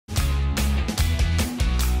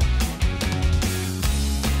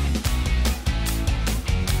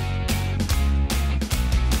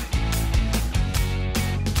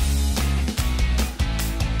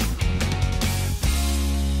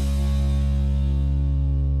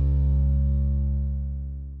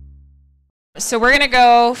So we're going to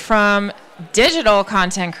go from digital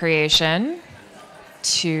content creation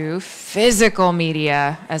to physical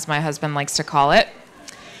media, as my husband likes to call it.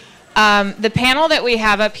 The panel that we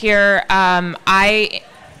have up here, I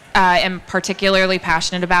am particularly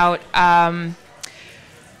passionate about.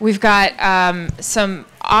 We've got some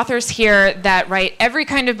authors here that write every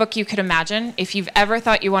kind of book you could imagine. If you've ever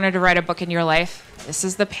thought you wanted to write a book in your life, this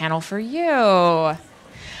is the panel for you.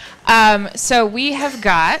 So we have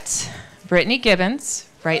got Brittany Gibbons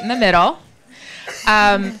right in the middle.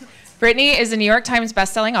 Brittany is a New York Times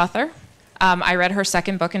bestselling author. I read her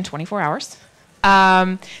second book in 24 hours.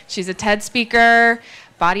 She's a TED speaker,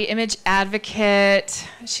 body image advocate.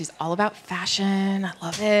 She's all about fashion. I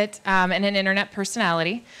love it. And an internet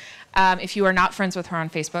personality. If you are not friends with her on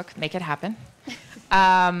Facebook, make it happen.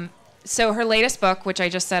 So her latest book, which I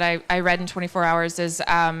just said I read in 24 hours, is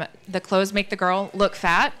The Clothes Make the Girl Look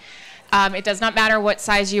Fat. It does not matter what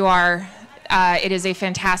size you are. It is a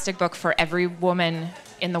fantastic book for every woman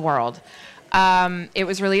in the world. It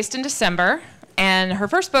was released in December, and her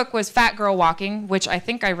first book was Fat Girl Walking, which I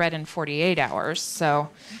think I read in 48 hours. So,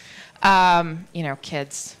 you know,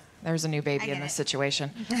 kids, there's a new baby in this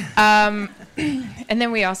situation. And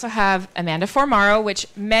then we also have Amanda Formaro, which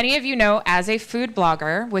many of you know as a food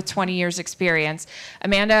blogger with 20 years experience.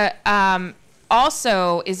 Amanda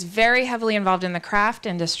also is very heavily involved in the craft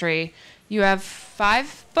industry. You have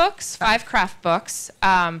five craft books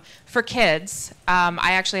for kids.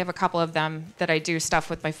 I actually have a couple of them that I do stuff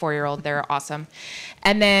with my 4-year-old. They're awesome.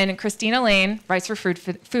 And then Christina Lane writes for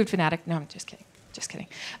Food Fanatic. No, I'm just kidding. Just kidding.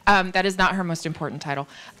 That is not her most important title.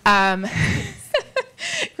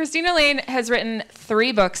 Christina Lane has written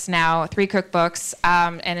 3 books now, 3 cookbooks,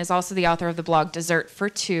 and is also the author of the blog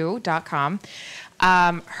dessertfor2.com.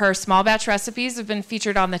 Her small batch recipes have been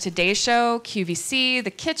featured on The Today Show, QVC,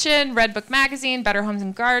 The Kitchen, Red Book Magazine, Better Homes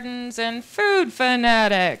and Gardens, and Food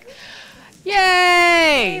Fanatic. Yay!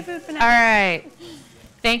 Yay, Food Fanatic. All right.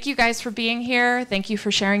 Thank you guys for being here. Thank you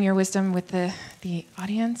for sharing your wisdom with the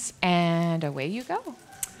audience. And away you go.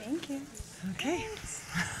 Thank you. Okay.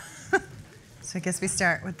 So I guess we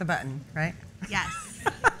start with the button, right? Yes.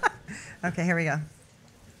 Okay, here we go.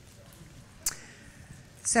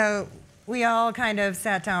 So we all kind of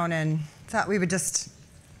sat down and thought we would just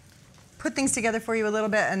put things together for you a little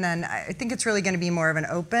bit, and then I think it's really going to be more of an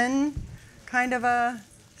open kind of a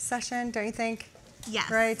session, don't you think? Yes.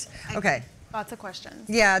 Right? Okay. Lots of questions.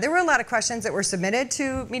 Yeah, there were a lot of questions that were submitted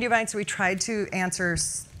to Mediavine, so we tried to answer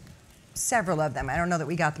several of them. I don't know that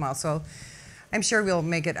we got them all, so I'm sure we'll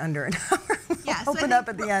make it under an hour. Yeah, We'll open up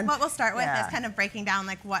at the end. What we'll start with Yeah. is kind of breaking down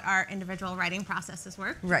like what our individual writing processes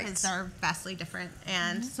were, Right. because they're vastly different,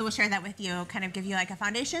 and so we'll share that with you, kind of give you like a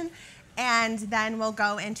foundation, and then we'll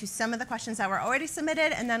go into some of the questions that were already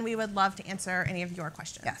submitted, and then we would love to answer any of your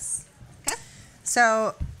questions. Yes. Okay.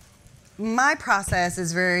 So my process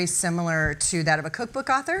is very similar to that of a cookbook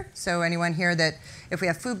author. So anyone here that, if we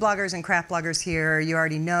have food bloggers and craft bloggers here, you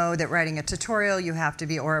already know that writing a tutorial, you have to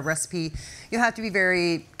be, or a recipe, you have to be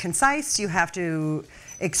very concise, you have to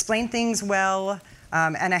explain things well,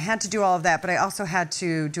 and I had to do all of that, but I also had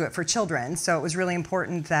to do it for children. So it was really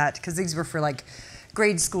important that, because these were for like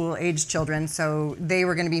grade school age children, so they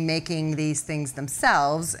were going to be making these things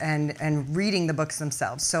themselves and reading the books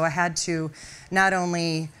themselves. So I had to not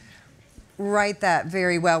only write that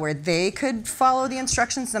very well where they could follow the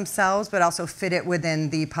instructions themselves, but also fit it within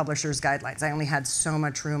the publisher's guidelines. I only had so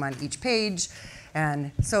much room on each page,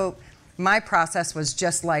 and so my process was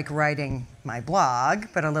just like writing my blog,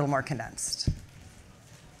 but a little more condensed.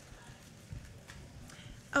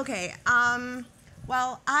 Okay.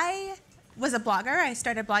 Well, I was a blogger. I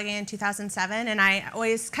started blogging in 2007, and I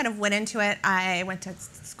always kind of went into it. I went to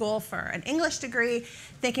school for an English degree,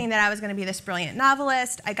 thinking that I was going to be this brilliant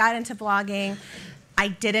novelist. I got into blogging. I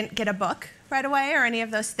didn't get a book right away or any of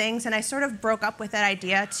those things, and I sort of broke up with that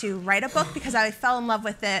idea to write a book because I fell in love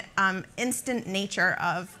with the instant nature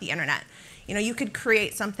of the internet. You know, you could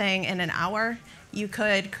create something in an hour. You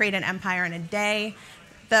could create an empire in a day.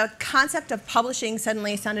 The concept of publishing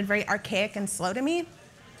suddenly sounded very archaic and slow to me.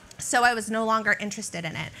 So I was no longer interested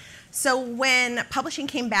in it. So when publishing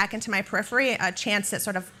came back into my periphery, a chance that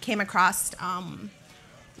sort of came across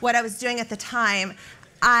what I was doing at the time,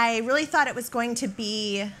 I really thought it was going to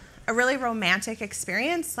be a really romantic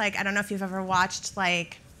experience. Like, I don't know if you've ever watched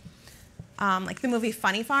like the movie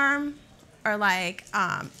Funny Farm, or like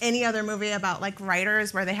any other movie about like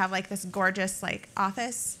writers where they have like this gorgeous like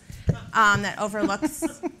office that overlooks,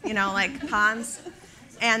 you know, like ponds.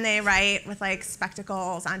 And they write with like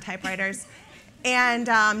spectacles on typewriters. And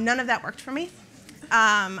none of that worked for me.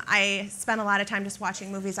 I spent a lot of time just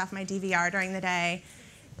watching movies off my DVR during the day.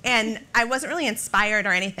 And I wasn't really inspired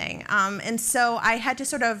or anything. And so I had to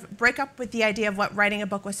sort of break up with the idea of what writing a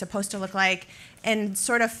book was supposed to look like and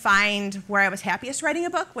sort of find where I was happiest writing a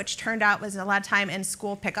book, which turned out was a lot of time in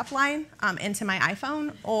school pickup line into my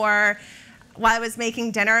iPhone, or while I was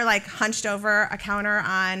making dinner, like hunched over a counter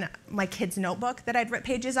on my kid's notebook that I'd ripped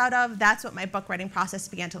pages out of. That's what my book writing process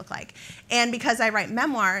began to look like. And because I write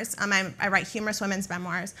memoirs, I write humorous women's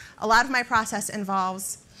memoirs, a lot of my process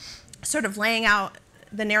involves sort of laying out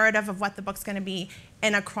the narrative of what the book's going to be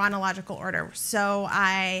in a chronological order. So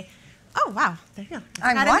oh wow, there you go.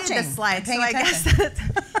 I'm watching. The slide, paying so attention. I guess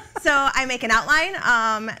so I make an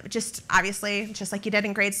outline, just obviously, just like you did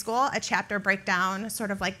in grade school, a chapter breakdown,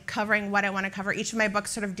 sort of like covering what I want to cover. Each of my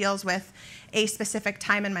books sort of deals with a specific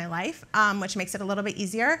time in my life, which makes it a little bit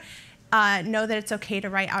easier. Know that it's okay to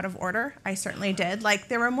write out of order. I certainly did. Like,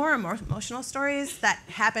 there were more emotional stories that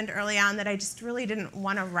happened early on that I just really didn't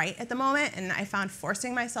want to write at the moment, and I found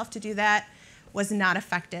forcing myself to do that was not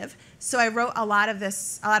effective. So I wrote a lot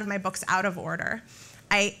of my books out of order.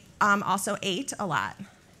 I also ate a lot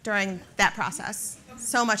during that process.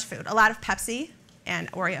 So much food, a lot of Pepsi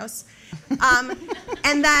and Oreos.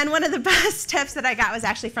 And then one of the best tips that I got was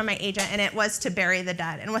actually from my agent, and it was to bury the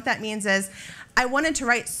dead. And what that means is I wanted to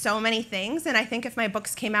write so many things, and I think if my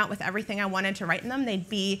books came out with everything I wanted to write in them, they'd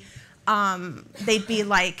be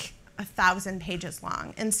like 1,000 pages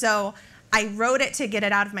long. And so I wrote it to get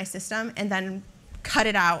it out of my system and then cut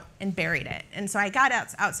it out and buried it. And so I got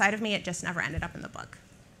it outside of me, it just never ended up in the book.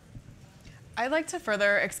 I'd like to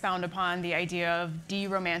further expound upon the idea of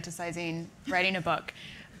de-romanticizing writing a book.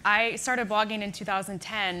 I started blogging in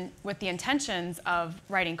 2010 with the intentions of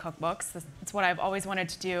writing cookbooks. It's what I've always wanted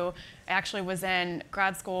to do. I actually was in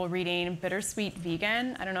grad school reading Bittersweet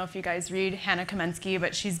Vegan. I don't know if you guys read Hannah Kamensky,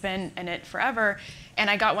 but she's been in it forever. And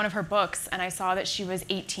I got one of her books, and I saw that she was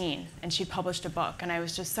 18, and she published a book, and I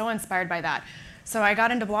was just so inspired by that. So I got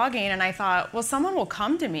into blogging, and I thought, well, someone will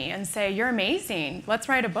come to me and say, you're amazing, let's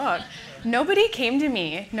write a book. Nobody came to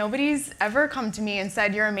me. Nobody's ever come to me and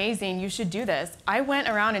said, you're amazing, you should do this. I went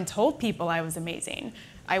around and told people I was amazing.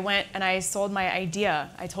 I went and I sold my idea.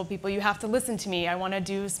 I told people, you have to listen to me. I want to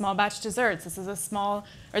do small batch desserts. This is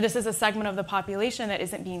a segment of the population that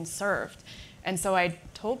isn't being served. And so I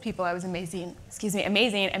told people I was amazing, and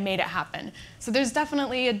made it happen. So there's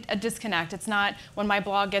definitely a disconnect. It's not when my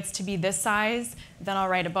blog gets to be this size, then I'll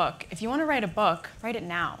write a book. If you want to write a book, write it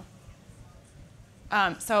now.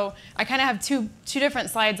 So I kind of have two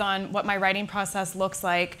different slides on what my writing process looks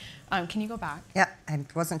like. Can you go back? Yeah, I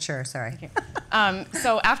wasn't sure, sorry. Thank you.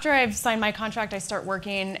 So after I've signed my contract, I start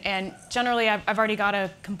working, and generally I've already got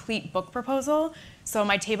a complete book proposal. So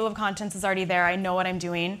my table of contents is already there. I know what I'm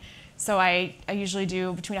doing. So I usually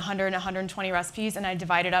do between 100 and 120 recipes, and I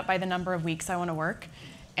divide it up by the number of weeks I want to work.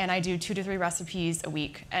 And I do 2 to 3 recipes a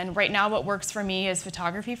week. And right now what works for me is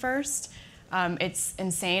photography first. It's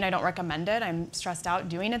insane. I don't recommend it. I'm stressed out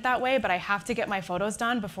doing it that way, but I have to get my photos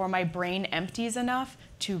done before my brain empties enough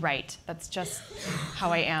to write. That's just how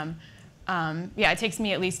I am. Yeah, it takes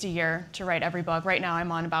me at least a year to write every book. Right now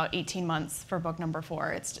I'm on about 18 months for book number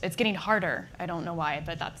 4. It's getting harder. I don't know why,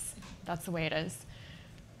 but that's the way it is.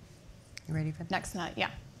 You ready for that? Next nut,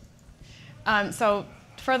 yeah. So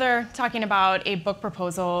further talking about a book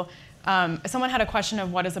proposal, someone had a question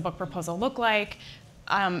of what does a book proposal look like?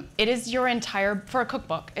 It is your entire, for a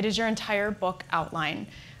cookbook, it is your entire book outline.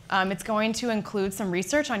 It's going to include some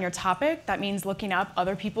research on your topic. That means looking up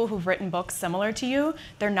other people who've written books similar to you.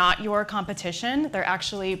 They're not your competition. They're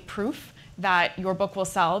actually proof that your book will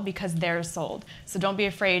sell because they're sold. So don't be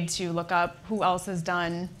afraid to look up who else has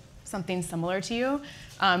done something similar to you.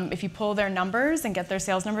 If you pull their numbers and get their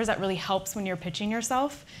sales numbers, that really helps when you're pitching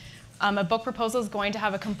yourself. A book proposal is going to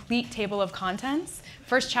have a complete table of contents.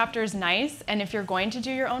 First chapter is nice, and if you're going to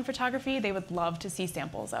do your own photography, they would love to see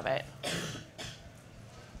samples of it.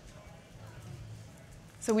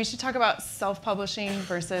 So we should talk about self-publishing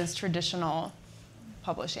versus traditional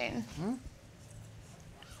publishing.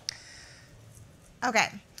 Okay.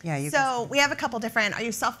 Yeah, so we have a couple different, are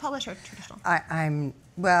you self-published or traditional? I'm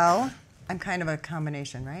kind of a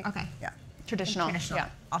combination, right? Okay. Yeah. Traditional, yeah.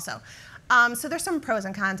 Also. So there's some pros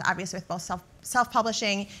and cons, obviously, with both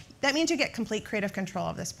self-publishing. That means you get complete creative control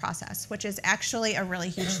of this process, which is actually a really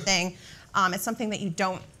huge thing. It's something that you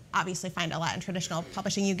don't obviously find a lot in traditional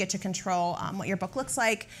publishing. You get to control what your book looks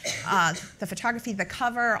like, the photography, the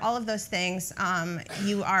cover, all of those things.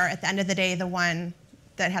 You are, at the end of the day, the one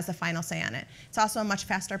that has the final say on it. It's also a much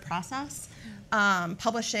faster process.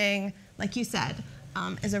 Publishing, like you said,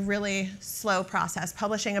 is a really slow process.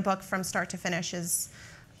 Publishing a book from start to finish is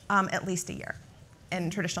at least a year in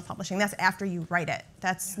traditional publishing. That's after you write it.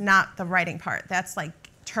 That's not the writing part. That's like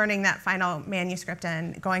turning that final manuscript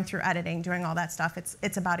in, going through editing, doing all that stuff,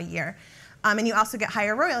 it's about a year. And you also get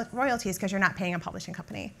higher royalties because you're not paying a publishing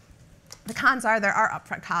company. The cons are there are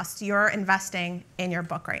upfront costs. You're investing in your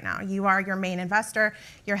book right now. You are your main investor.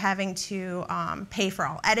 You're having to pay for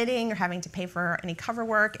all editing. You're having to pay for any cover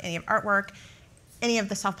work, any of artwork, any of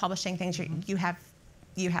the self-publishing things you have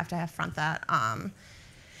to front that.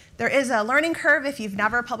 There is a learning curve if you've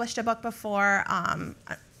never published a book before.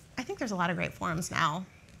 I think there's a lot of great forums now.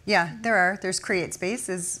 Yeah, there are. There's CreateSpace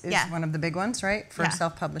is Yeah. one of the big ones, right, for Yeah.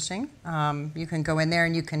 self-publishing. You can go in there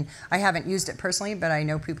and you can, I haven't used it personally, but I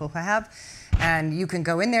know people who have. And you can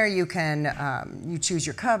go in there, you can, you choose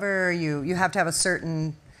your cover, you have to have a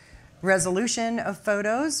certain resolution of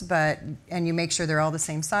photos, and you make sure they're all the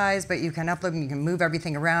same size, but you can upload them, you can move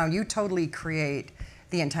everything around. You totally create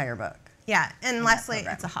the entire book. Yeah, and lastly,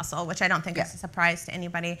 program. it's a hustle, which I don't think is a surprise to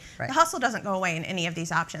anybody. Right. The hustle doesn't go away in any of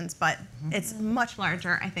these options, but it's much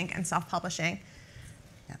larger, I think, in self-publishing.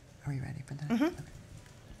 Yeah. Are you ready for that? Okay.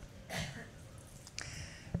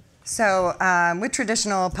 So with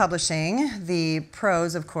traditional publishing, the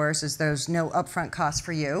pros, of course, is there's no upfront cost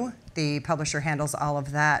for you. The publisher handles all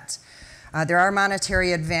of that. There are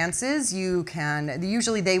monetary advances. You can,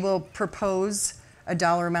 usually they will propose a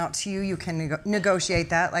dollar amount to you. You can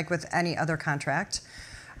negotiate that like with any other contract.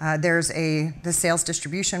 There's the sales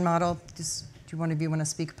distribution model. Do one of you want to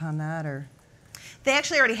speak upon that, or? They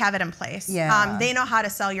actually already have it in place. Yeah. They know how to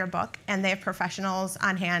sell your book, and they have professionals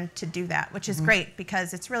on hand to do that, which is great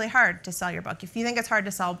because it's really hard to sell your book. If you think it's hard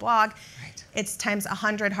to sell a blog, Right. it's times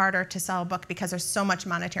 100 harder to sell a book because there's so much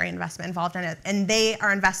monetary investment involved in it. And they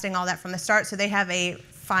are investing all that from the start, so they have a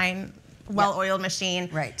fine, well-oiled machine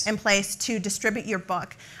Right. in place to distribute your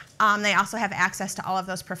book. They also have access to all of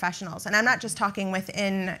those professionals. And I'm not just talking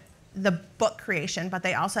within the book creation, but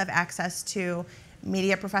they also have access to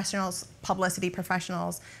media professionals, publicity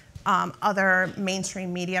professionals, other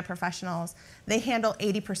mainstream media professionals. They handle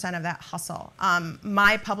 80% of that hustle.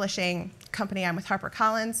 My publishing company, I'm with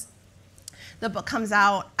HarperCollins. The book comes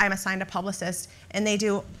out, I'm assigned a publicist, and they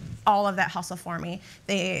do all of that hustle for me.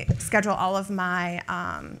 They schedule all of my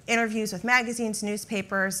interviews with magazines,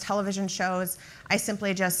 newspapers, television shows. I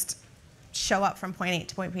simply just show up from point A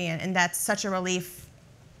to point B, and that's such a relief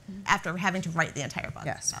after having to write the entire book.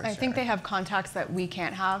 Yes, for I sure. think they have contacts that we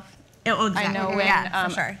can't have. Oh, exactly. I know when yeah,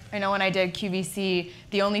 for sure. I know when I did QVC,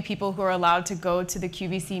 the only people who are allowed to go to the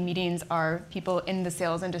QVC meetings are people in the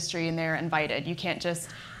sales industry, and they're invited. You can't just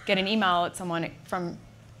get an email at someone from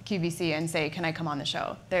QVC and say, "Can I come on the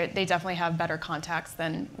show?" They definitely have better contacts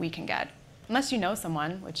than we can get, unless you know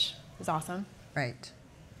someone, which is awesome. Right.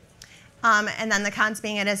 And then the cons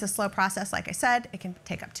being it is a slow process, like I said. It can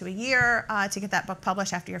take up to a year to get that book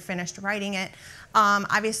published after you're finished writing it.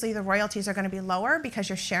 Obviously, the royalties are going to be lower because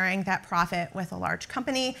you're sharing that profit with a large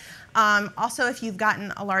company. Also, if you've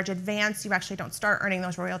gotten a large advance, you actually don't start earning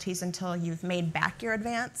those royalties until you've made back your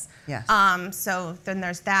advance. Yes. So then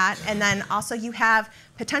there's that. And then also you have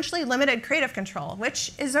potentially limited creative control,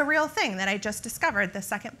 which is a real thing that I just discovered the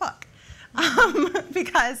second book.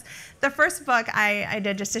 Because the first book I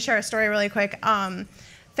did, just to share a story really quick,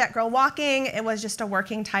 Fat Girl Walking, it was just a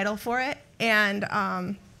working title for it. And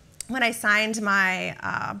when I signed my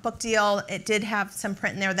book deal, it did have some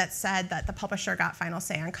print in there that said that the publisher got final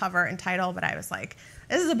say on cover and title, but I was like,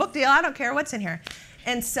 this is a book deal, I don't care what's in here.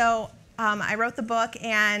 And so I wrote the book,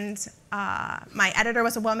 and my editor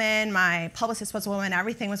was a woman, my publicist was a woman,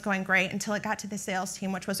 everything was going great until it got to the sales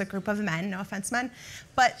team, which was a group of men, no offense men.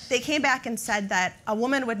 But they came back and said that a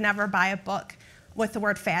woman would never buy a book with the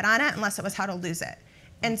word fat on it unless it was how to lose it.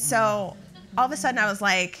 And so all of a sudden I was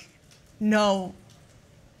like, no,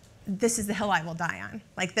 this is the hill I will die on.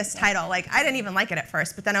 Like this title, like I didn't even like it at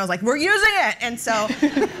first, but then I was like, we're using it. And so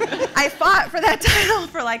I fought for that title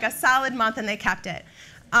for like a solid month, and they kept it.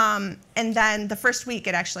 And then the first week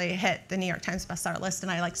it actually hit the New York Times bestseller list,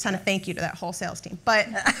 and I like sent a thank you to that whole sales team. But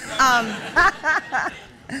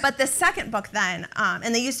but the second book then,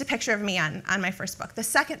 and they used a picture of me on my first book. The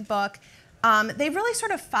second book, they really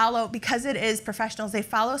sort of follow, because it is professionals, they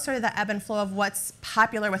follow sort of the ebb and flow of what's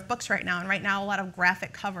popular with books right now. And right now a lot of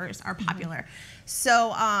graphic covers are popular.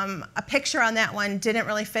 So a picture on that one didn't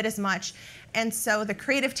really fit as much. And so the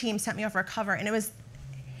creative team sent me over a cover, and it was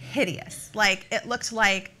hideous. Like it looked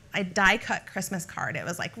like a die-cut Christmas card. It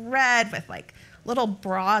was like red with like little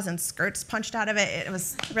bras and skirts punched out of it. It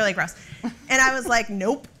was really gross. And I was like,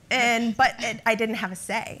 nope. But I didn't have a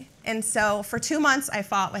say. And so for 2 months I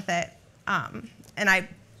fought with it, and I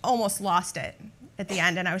almost lost it at the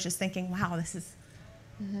end. And I was just thinking, wow, this is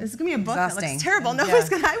This is gonna be a book that Exhausting. looks terrible.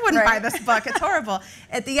 I wouldn't buy this book. It's horrible.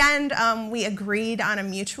 At the end, we agreed on a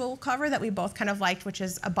mutual cover that we both kind of liked, which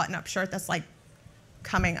is a button-up shirt that's like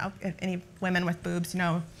coming up. If any women with boobs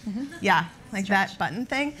know, yeah, like that button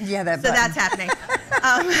thing. Yeah, that so button. that's happening.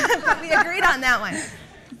 But we agreed on that one.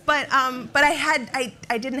 But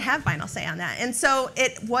I didn't have final say on that, and so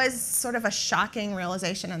it was sort of a shocking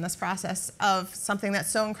realization in this process of something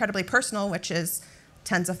that's so incredibly personal, which is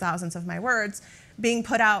tens of thousands of my words, being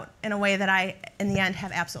put out in a way that I, in the end,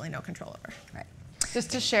 have absolutely no control over. Right. Just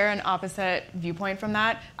to share an opposite viewpoint from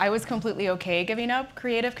that, I was completely okay giving up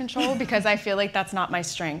creative control because I feel like that's not my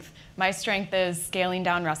strength. My strength is scaling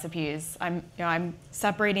down recipes. I'm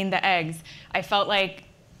separating the eggs. I felt like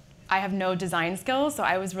I have no design skills, so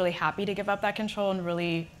I was really happy to give up that control and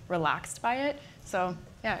really relaxed by it. So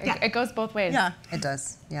yeah, it goes both ways. Yeah, it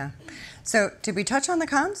does. Yeah. So did we touch on the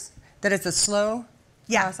cons? That it's a slow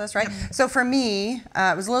process, right? Yep. So for me,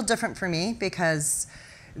 it was a little different for me because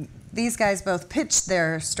these guys both pitched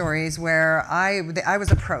their stories where I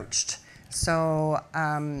was approached. So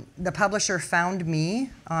the publisher found me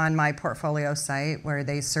on my portfolio site where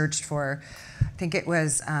they searched for, I think it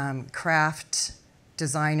was craft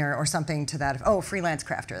designer or something to that, freelance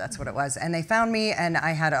crafter, that's what it was. And they found me, and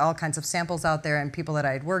I had all kinds of samples out there and people that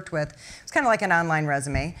I had worked with. It was kind of like an online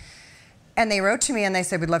resume. And they wrote to me and they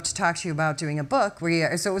said, we'd love to talk to you about doing a book.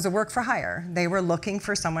 So it was a work for hire. They were looking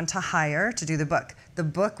for someone to hire to do the book. The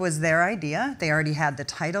book was their idea. They already had the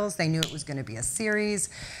titles. They knew it was going to be a series.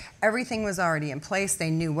 Everything was already in place. They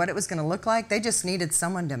knew what it was going to look like. They just needed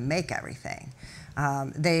someone to make everything.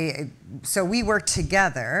 So we worked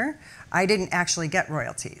together. I didn't actually get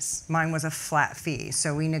royalties. Mine was a flat fee.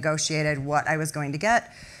 So we negotiated what I was going to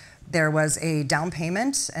get. There was a down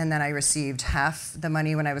payment, and then I received half the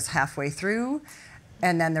money when I was halfway through,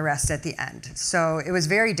 and then the rest at the end. So it was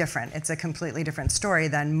very different. It's a completely different story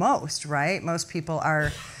than most, right? Most people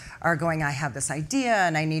are going, I have this idea,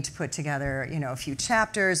 and I need to put together, a few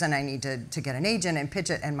chapters, and I need to get an agent and pitch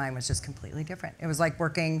it, and mine was just completely different. It was like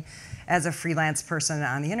working as a freelance person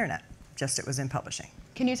on the internet, just it was in publishing.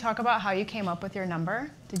 Can you talk about how you came up with your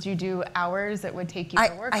number? Did you do hours it would take you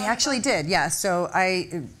to work on I actually did, yeah. So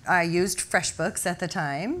I used FreshBooks at the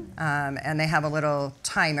time, and they have a little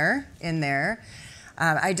timer in there.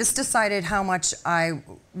 I just decided how much I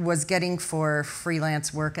was getting for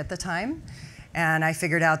freelance work at the time, and I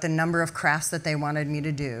figured out the number of crafts that they wanted me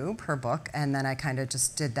to do per book, and then I kind of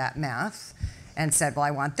just did that math and said, well,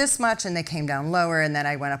 I want this much, and they came down lower, and then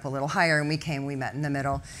I went up a little higher, and we met in the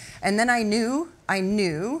middle. And then I knew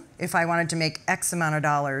if I wanted to make X amount of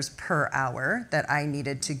dollars per hour that I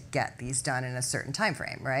needed to get these done in a certain time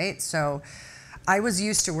frame, right? So I was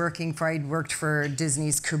used to I'd worked for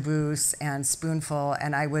Disney's Caboose and Spoonful,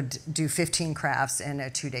 and I would do 15 crafts in a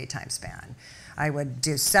 2-day time span. I would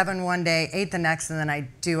do 7 one day, 8 the next, and then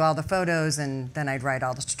I'd do all the photos, and then I'd write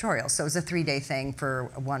all the tutorials. So it was a 3-day thing for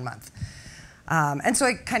 1 month. And so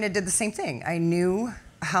I kind of did the same thing. I knew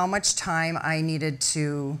how much time I needed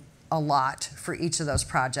to allot for each of those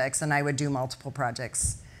projects, and I would do multiple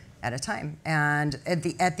projects at a time. And at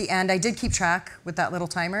the end, I did keep track with that little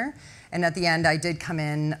timer, and at the end, I did come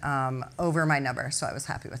in over my number, so I was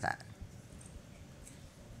happy with that.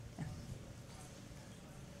 Yeah.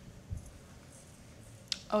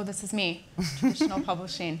 Oh, this is me, traditional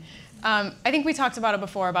publishing. I think we talked about it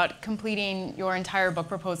before, about completing your entire book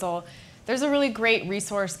proposal. There's a really great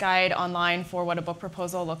resource guide online for what a book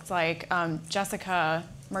proposal looks like. Jessica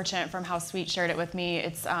Merchant from How Sweet shared it with me.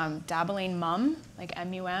 It's Dabbling Mum, like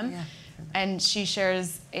M-U-M. Yeah. And she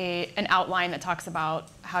shares an outline that talks about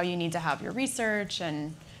how you need to have your research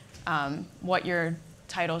and what your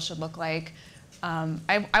title should look like.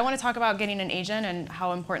 I want to talk about getting an agent and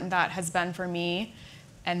how important that has been for me.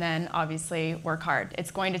 And then obviously work hard.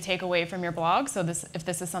 It's going to take away from your blog, so if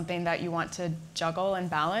this is something that you want to juggle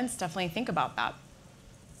and balance, definitely think about that.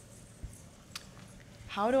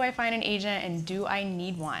 How do I find an agent, and do I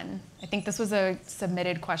need one? I think this was a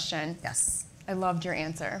submitted question. Yes. I loved your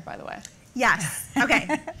answer, by the way. Yes,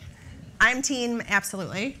 okay. I'm team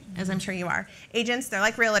absolutely, as I'm sure you are. Agents, they're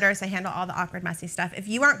like realtors, they handle all the awkward, messy stuff. If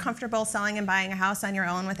you aren't comfortable selling and buying a house on your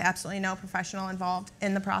own with absolutely no professional involved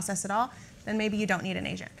in the process at all, then maybe you don't need an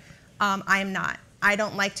agent. I am not. I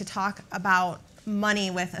don't like to talk about money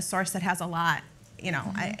with a source that has a lot.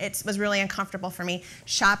 It was really uncomfortable for me.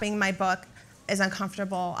 Shopping my book is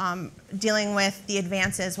uncomfortable. Dealing with the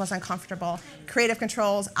advances was uncomfortable. Creative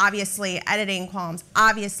controls, obviously. Editing qualms,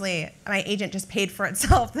 obviously. My agent just paid for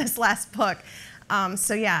itself this last book.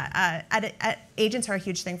 So yeah, agents are a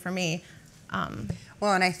huge thing for me.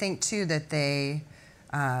 Well, and I think too that they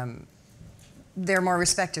they're more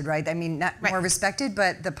respected, right? I mean, not Right. more respected,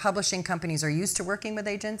 but the publishing companies are used to working with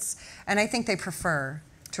agents, and I think they prefer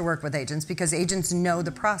to work with agents because agents know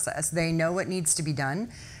the process. They know what needs to be done,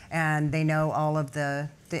 and they know all of the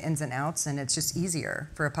ins and outs, and it's just easier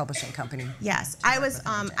for a publishing company. Yes, I was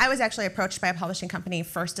actually approached by a publishing company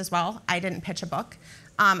first as well. I didn't pitch a book.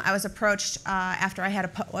 I was approached after I had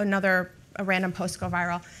a random post go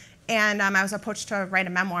viral, and I was approached to write a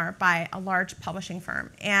memoir by a large publishing firm.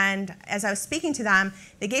 And as I was speaking to them,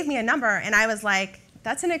 they gave me a number, and I was like,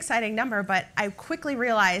 "That's an exciting number," but I quickly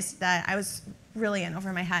realized that I was really in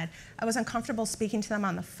over my head. I was uncomfortable speaking to them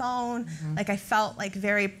on the phone. Like I felt like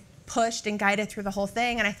very pushed and guided through the whole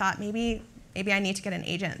thing, and I thought maybe I need to get an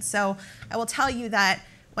agent. So I will tell you that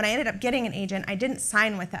when I ended up getting an agent, I didn't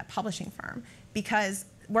sign with that publishing firm because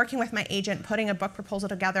working with my agent, putting a book proposal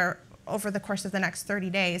together over the course of the next 30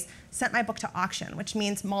 days, sent my book to auction, which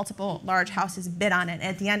means multiple large houses bid on it. And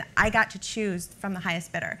at the end, I got to choose from the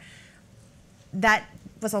highest bidder. That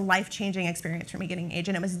was a life-changing experience for me getting an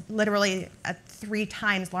agent. It was literally a 3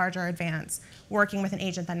 times larger advance working with an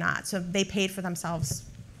agent than not. So they paid for themselves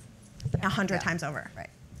 100 times over. Right.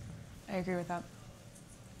 I agree with that.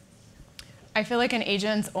 I feel like an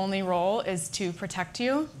agent's only role is to protect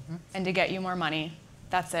you and to get you more money.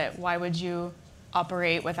 That's it. Why would you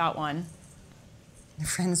operate without one?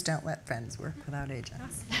 Friends don't let friends work without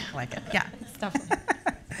agents. I like it. Yeah. Definitely.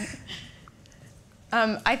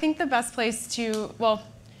 I think the best place to, well,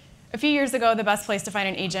 a few years ago, the best place to find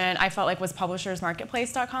an agent I felt like was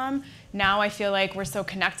publishersmarketplace.com. Now I feel like we're so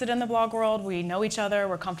connected in the blog world. We know each other.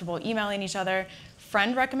 We're comfortable emailing each other.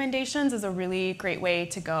 Friend recommendations is a really great way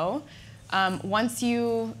to go. Once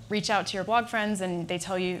you reach out to your blog friends and they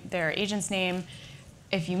tell you their agent's name,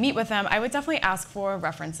 if you meet with them, I would definitely ask for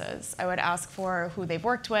references. I would ask for who they've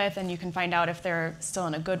worked with, and you can find out if they're still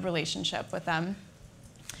in a good relationship with them.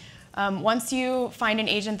 Once you find an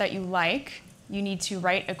agent that you like, you need to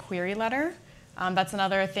write a query letter. That's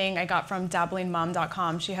another thing I got from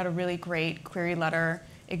dabblingmom.com. She had a really great query letter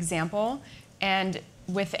example. And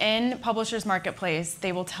within Publishers Marketplace,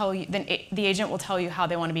 they will tell you, the agent will tell you how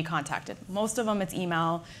they want to be contacted. Most of them, it's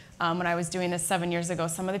email. When I was doing this 7 years ago,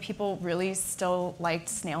 some of the people really still liked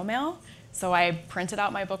snail mail. So I printed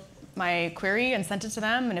out my query and sent it to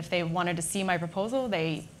them. And if they wanted to see my proposal,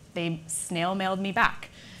 they snail mailed me back.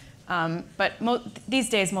 But these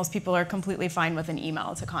days, most people are completely fine with an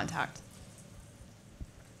email to contact.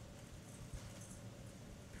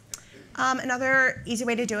 Another easy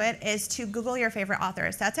way to do it is to Google your favorite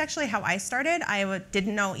authors. That's actually how I started. I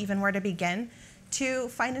didn't know even where to begin to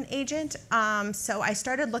find an agent. So I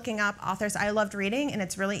started looking up authors I loved reading, and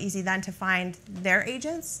it's really easy then to find their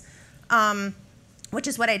agents, which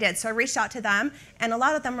is what I did. So I reached out to them, and a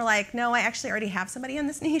lot of them were like, no, I actually already have somebody in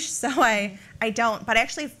this niche, so I don't. But I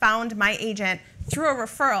actually found my agent through a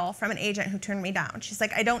referral from an agent who turned me down. She's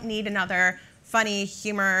like, I don't need another funny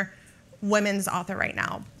humor women's author right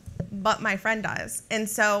now, but my friend does. And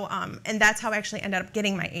so, and that's how I actually ended up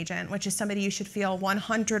getting my agent, which is somebody you should feel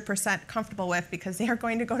 100% comfortable with because they are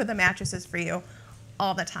going to go to the mattresses for you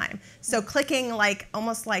all the time. So clicking like,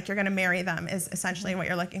 almost like you're gonna marry them is essentially what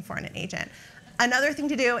you're looking for in an agent. Another thing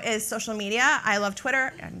to do is social media. I love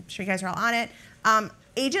Twitter. I'm sure you guys are all on it.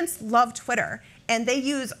 Agents love Twitter, and they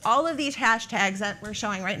use all of these hashtags that we're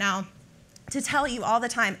showing right now to tell you all the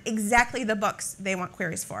time exactly the books they want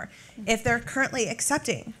queries for. If they're currently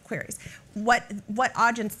accepting queries, what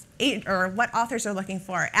audience or what authors are looking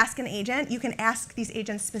for. Ask an agent. You can ask these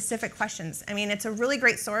agents specific questions. I mean, it's a really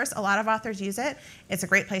great source. A lot of authors use it. It's a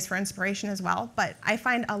great place for inspiration as well. But I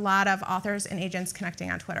find a lot of authors and agents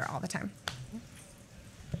connecting on Twitter all the time.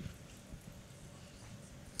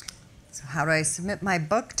 So how do I submit my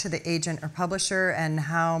book to the agent or publisher, and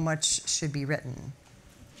how much should be written?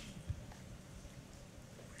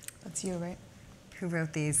 That's you, right? Who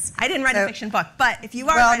wrote these? I didn't write a fiction book, but if you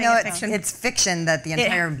are well, writing no, a fiction, it's fiction that the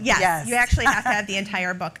entire yes, you actually have to have the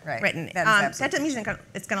entire book right. written. That doesn't mean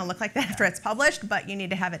it's going to look like that after it's published, but you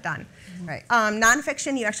need to have it done. Right.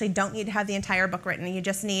 Nonfiction, you actually don't need to have the entire book written. You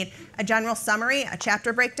just need a general summary, a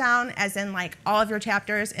chapter breakdown, as in like all of your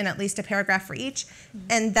chapters in at least a paragraph for each,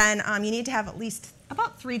 and then you need to have at least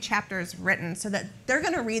about 3 chapters written so that they're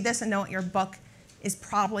going to read this and know what your book is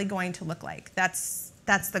probably going to look like. That's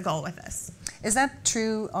the goal with this. Is that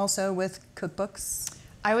true also with cookbooks?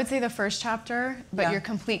 I would say the first chapter, but Yeah. your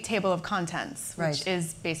complete table of contents, which Right.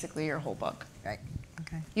 is basically your whole book. Right.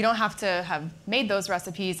 Okay. You don't have to have made those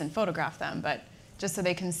recipes and photograph them, but just so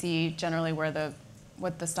they can see generally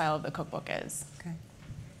what the style of the cookbook is. Okay.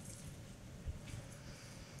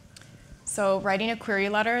 So writing a query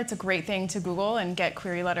letter, it's a great thing to Google and get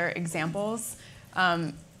query letter examples.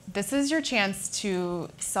 this is your chance to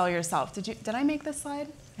sell yourself. Did I make this slide?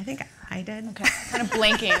 I think I did. Okay, kind of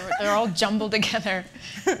blanking. They're all jumbled together.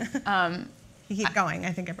 You keep going.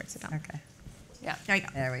 I think it breaks it down. Okay. Yeah. There you go.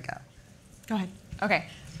 There we go. Go ahead. Okay.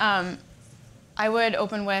 I would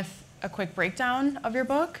open with a quick breakdown of your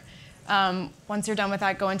book. Once you're done with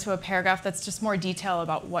that, go into a paragraph that's just more detail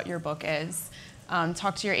about what your book is.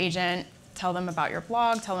 Talk to your agent, tell them about your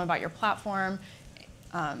blog, tell them about your platform.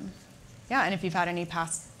 Yeah, and if you've had any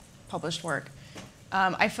past published work.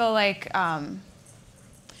 I feel like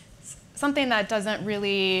something that doesn't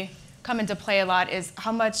really come into play a lot is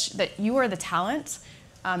how much that you are the talent.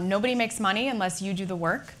 Nobody makes money unless you do the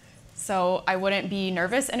work. So I wouldn't be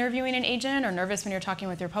nervous interviewing an agent or nervous when you're talking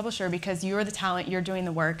with your publisher, because you're the talent, you're doing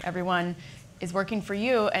the work, everyone is working for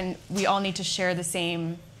you, and we all need to share the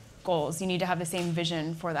same goals. You need to have the same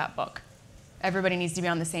vision for that book. Everybody needs to be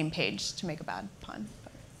on the same page, to make a bad pun.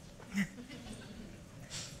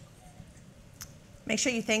 Make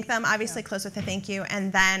sure you thank them, obviously close with a thank you,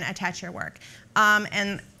 and then attach your work.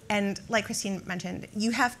 And like Christine mentioned,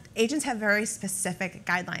 agents have very specific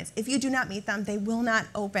guidelines. If you do not meet them, they will not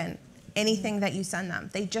open anything that you send them.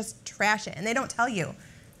 They just trash it, and they don't tell you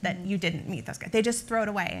that you didn't meet those guys. They just throw it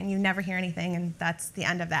away, and you never hear anything, and that's the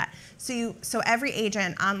end of that. So every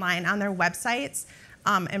agent online on their websites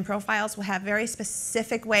and profiles will have very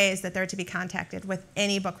specific ways that they're to be contacted with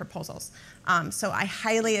any book proposals. So I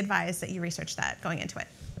highly advise that you research that going into it.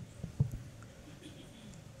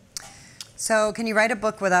 So can you write a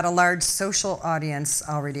book without a large social audience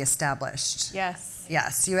already established? Yes.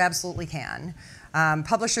 Yes, you absolutely can.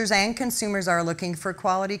 Publishers and consumers are looking for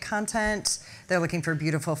quality content. They're looking for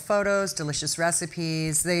beautiful photos, delicious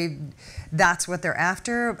recipes. That's what they're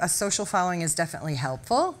after. A social following is definitely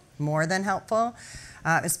helpful, more than helpful,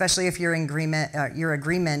 especially if your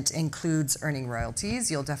agreement includes earning royalties.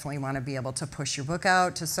 You'll definitely want to be able to push your book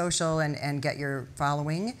out to social and get your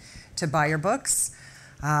following to buy your books.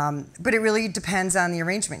 But it really depends on the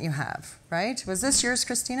arrangement you have, right? Was this yours,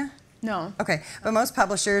 Christina? No. Okay, but most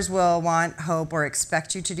publishers will want, hope, or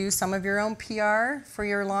expect you to do some of your own PR for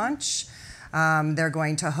your launch. They're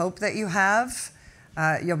going to hope that you have.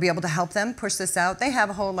 You'll be able to help them push this out. They have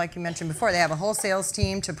a whole, like you mentioned before, they have a whole sales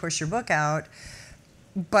team to push your book out,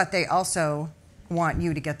 but they also want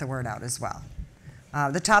you to get the word out as well.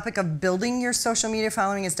 The topic of building your social media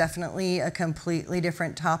following is definitely a completely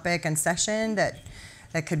different topic and session that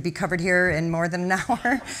could be covered here in more than an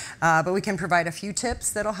hour, but we can provide a few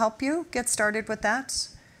tips that'll help you get started with that.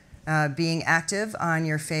 Being active on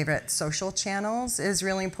your favorite social channels is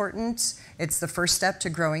really important. It's the first step to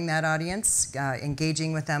growing that audience,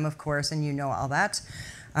 engaging with them, of course, and you know all that.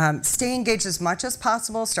 Stay engaged as much as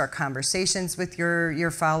possible. Start conversations with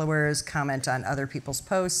your followers, comment on other people's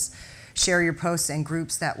posts, share your posts in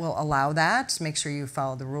groups that will allow that. Make sure you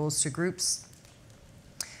follow the rules to groups.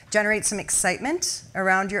 Generate some excitement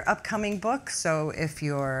around your upcoming book. So if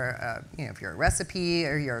you're, if you're a recipe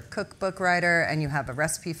or you're a cookbook writer and you have a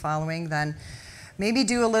recipe following, then maybe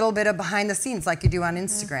do a little bit of behind the scenes like you do on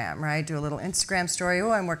Instagram, right? Do a little Instagram story.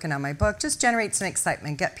 Oh, I'm working on my book. Just generate some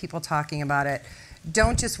excitement. Get people talking about it.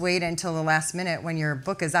 Don't just wait until the last minute when your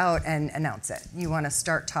book is out and announce it. You want to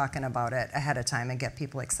start talking about it ahead of time and get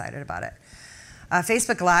people excited about it.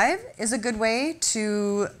 Facebook Live is a good way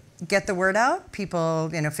to get the word out.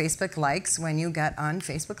 People, Facebook likes when you get on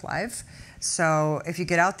Facebook Live. So if you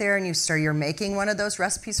get out there and you're making one of those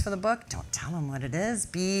recipes for the book, don't tell them what it is.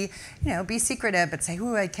 Be secretive, but say,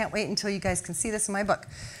 "Ooh, I can't wait until you guys can see this in my book."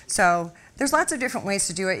 So there's lots of different ways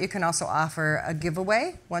to do it. You can also offer a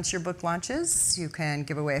giveaway once your book launches. You can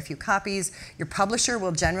give away a few copies. Your publisher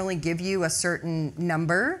will generally give you a certain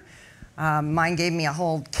number. Mine gave me a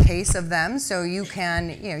whole case of them, so you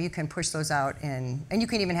can push those out and you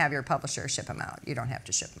can even have your publisher ship them out. You don't have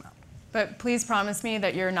to ship them out. But please promise me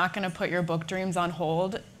that you're not going to put your book dreams on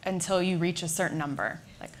hold until you reach a certain number.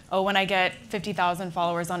 Like, oh, when I get 50,000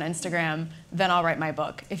 followers on Instagram, then I'll write my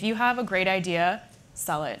book. If you have a great idea,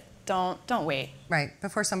 sell it. Don't wait. Right,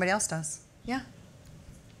 before somebody else does. Yeah.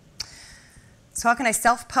 So how can I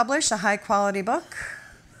self-publish a high-quality book?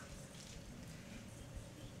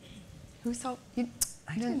 Who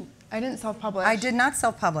I didn't self-publish. I did not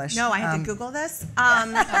self-publish. No, I had to Google this.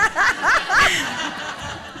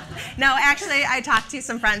 No, actually, I talked to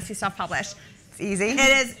some friends who self-publish. It's easy.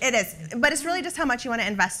 It is. But it's really just how much you want to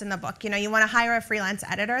invest in the book. You want to hire a freelance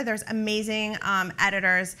editor. There's amazing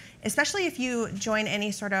editors, especially if you join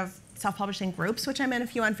any sort of self-publishing groups, which I'm in a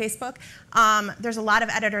few on Facebook. There's a lot of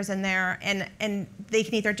editors in there, and they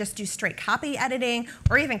can either just do straight copy editing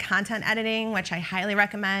or even content editing, which I highly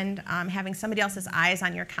recommend. Having somebody else's eyes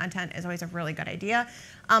on your content is always a really good idea.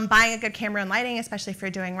 Buying a good camera and lighting, especially if you're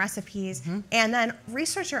doing recipes, and then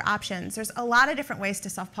research your options. There's a lot of different ways to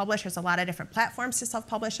self-publish. There's a lot of different platforms to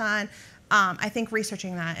self-publish on. I think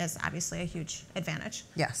researching that is obviously a huge advantage.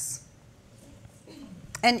 Yes.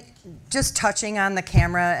 And just touching on the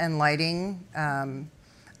camera and lighting,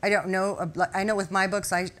 I don't know, I know with my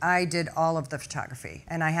books, I did all of the photography,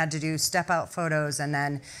 and I had to do step-out photos, and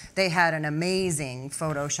then they had an amazing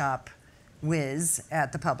Photoshop whiz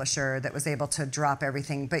at the publisher that was able to drop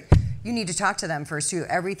everything. But you need to talk to them first, too.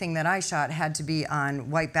 Everything that I shot had to be on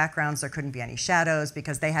white backgrounds. There couldn't be any shadows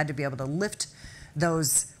because they had to be able to lift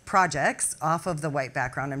those projects off of the white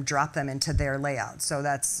background and drop them into their layout. So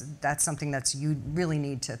that's something that you really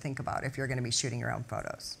need to think about if you're going to be shooting your own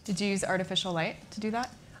photos. Did you use artificial light to do that?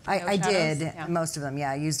 I did, Yeah. most of them, yeah.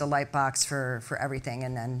 I used a light box for everything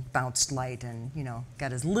and then bounced light and,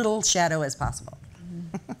 got as little shadow as possible.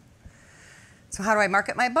 So how do I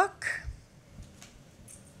market my book?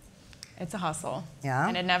 It's a hustle. Yeah.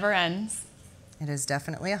 And it never ends. It is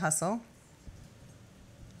definitely a hustle.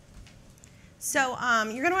 So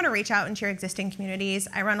you're going to want to reach out into your existing communities.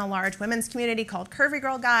 I run a large women's community called Curvy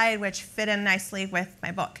Girl Guide, which fit in nicely with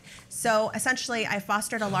my book. So essentially, I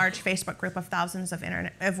fostered a large Facebook group of thousands of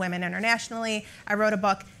women internationally. I wrote a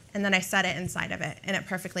book, and then I set it inside of it, and it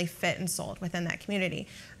perfectly fit and sold within that community.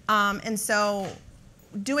 And so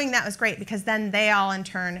doing that was great because then they all, in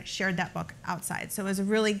turn, shared that book outside. So it was a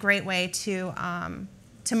really great way to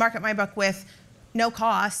market my book with no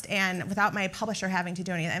cost and without my publisher having to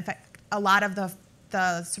do anything. In fact, a lot of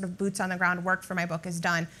the sort of boots on the ground work for my book is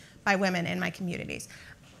done by women in my communities.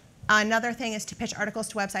 Another thing is to pitch articles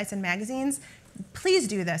to websites and magazines. Please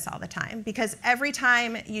do this all the time because every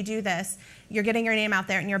time you do this, you're getting your name out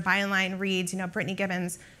there and your byline reads, Brittany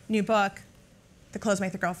Gibbons' new book, The Clothes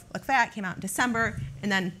Make the Girl Look Fat, came out in December,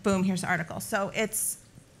 and then boom, here's the article. So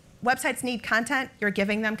websites need content, you're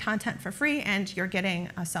giving them content for free, and you're getting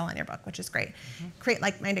a sell on your book, which is great. Create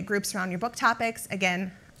like-minded groups around your book topics.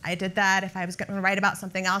 Again, I did that. If I was going to write about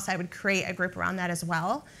something else, I would create a group around that as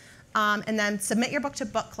well. And then submit your book to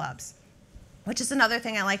book clubs, which is another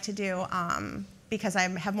thing I like to do because I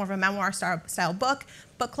have more of a memoir style book.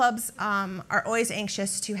 Book clubs are always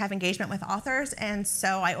anxious to have engagement with authors, and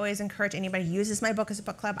so I always encourage anybody who uses my book as a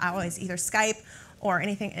book club. I always either Skype or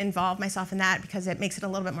anything involve myself in that because it makes it a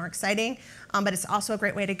little bit more exciting. But it's also a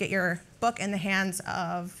great way to get your book in the hands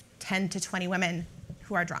of 10 to 20 women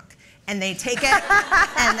who are drunk. And they take it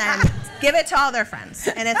and then give it to all their friends,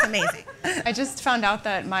 and it's amazing. I just found out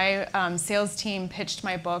that my sales team pitched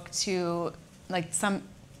my book to some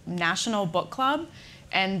national book club,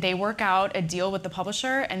 and they work out a deal with the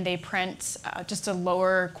publisher, and they print just a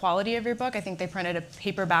lower quality of your book. I think they printed a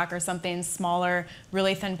paperback or something smaller,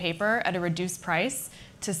 really thin paper at a reduced price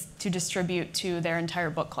to distribute to their entire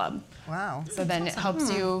book club. Wow. So then it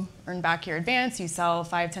helps you earn back your advance. You sell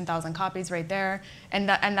 10,000 copies right there, and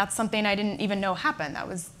that's something I didn't even know happened. That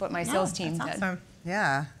was what my sales team that's did. awesome.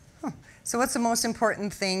 Yeah. Huh. So what's the most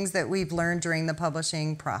important things that we've learned during the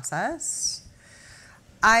publishing process?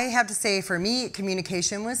 I have to say, for me,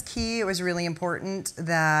 communication was key. It was really important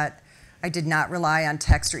that I did not rely on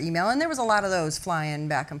text or email, and there was a lot of those flying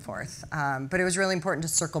back and forth. But it was really important to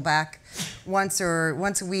circle back once a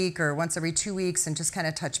week or once every 2 weeks and just kind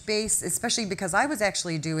of touch base, especially because I was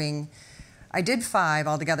actually I did 5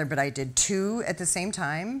 altogether, but I did 2 at the same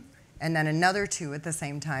time, and then another 2 at the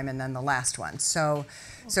same time, and then the last one. So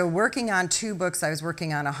working on 2 books, I was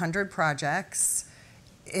working on 100 projects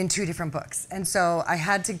in 2 different books. And so I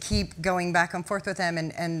had to keep going back and forth with them,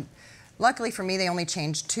 and luckily for me, they only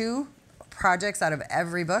changed 2 projects out of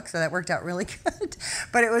every book, so that worked out really good.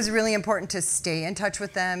 But it was really important to stay in touch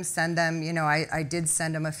with them, send them, I did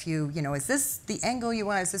send them a few, is this the angle you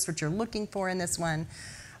want? Is this what you're looking for in this one?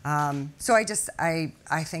 So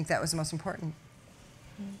I think that was the most important.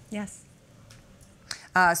 Yes.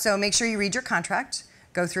 So make sure you read your contract.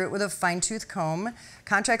 Go through it with a fine-tooth comb.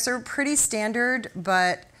 Contracts are pretty standard,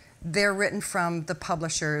 but they're written from the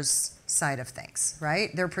publisher's side of things,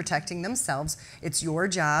 right? They're protecting themselves. It's your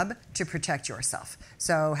job to protect yourself.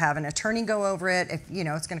 So have an attorney go over it. If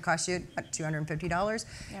it's going to cost you $250,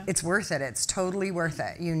 Yeah. It's worth it. It's totally worth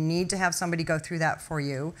it. You need to have somebody go through that for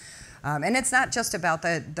you. And it's not just about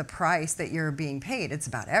the price that you're being paid. It's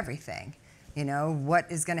about everything.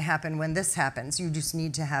 What is going to happen when this happens? You just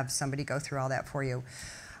need to have somebody go through all that for you.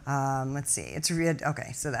 Let's see.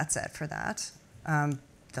 Okay, so that's it for that.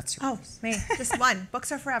 That's Oh, yours. me. Just one.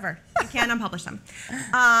 Books are forever. You can't unpublish them.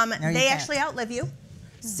 you They can't. actually outlive you.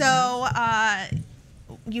 So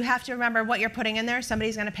you have to remember what you're putting in there.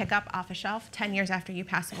 Somebody's going to pick up off a shelf 10 years after you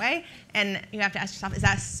pass away. And you have to ask yourself,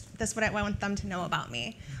 is this what I want them to know about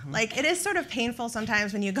me? Like, it is sort of painful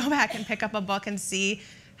sometimes when you go back and pick up a book and see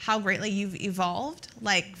how greatly you've evolved,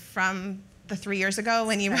 like from the 3 years ago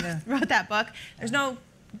when you wrote that book. There's no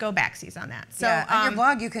go-backsies on that. So on your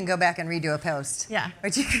blog, you can go back and redo a post. Yeah.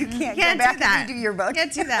 But you can't can't go back do that. and redo your book. You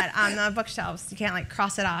can't do that on the bookshelves. You can't like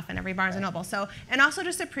cross it off in every Barnes and Noble. So, and also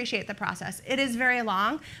just appreciate the process. It is very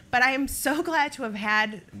long, but I am so glad to have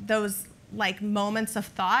had those like moments of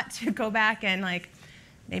thought to go back and like,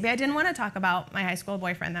 maybe I didn't want to talk about my high school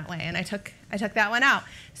boyfriend that way, and I took that one out.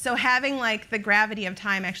 So having like the gravity of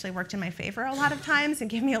time actually worked in my favor a lot of times and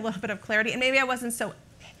gave me a little bit of clarity. And maybe I wasn't so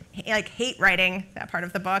like hate writing that part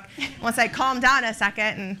of the book. Once I calmed down a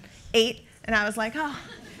second and ate, and I was like, oh,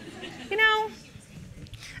 you know,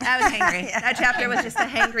 I was hangry. That chapter was just a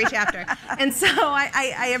hangry chapter. And so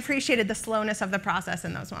I appreciated the slowness of the process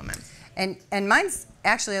in those moments. And mine's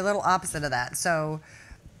actually a little opposite of that. So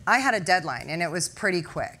I had a deadline, and it was pretty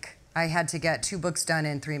quick. I had to get 2 books done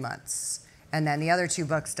in 3 months, and then the other 2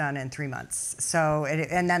 books done in 3 months. So,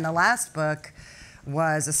 and then the last book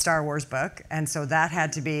was a Star Wars book, and so that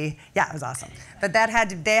had to be, yeah, it was awesome. But that had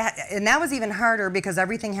to, and that was even harder because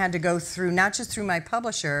everything had to go through, not just through my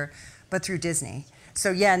publisher, but through Disney.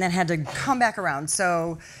 So yeah, and then had to come back around.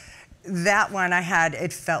 So that one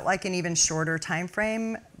it felt like an even shorter time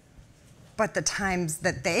frame, but the times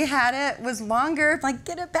that they had it was longer, like,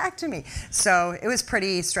 get it back to me. So it was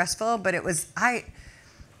pretty stressful, but it was, I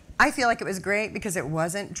feel like it was great because it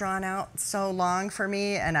wasn't drawn out so long for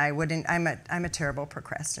me, and I'm a terrible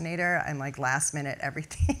procrastinator. I'm like last minute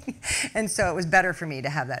everything. And so it was better for me to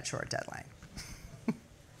have that short deadline.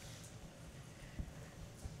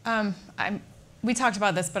 We talked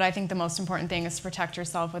about this, but I think the most important thing is to protect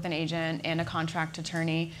yourself with an agent and a contract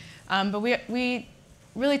attorney. But we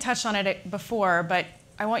really touched on it before, but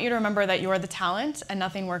I want you to remember that you're the talent and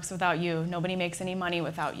nothing works without you. Nobody makes any money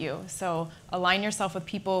without you. So align yourself with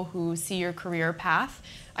people who see your career path.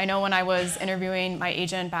 I know when I was interviewing my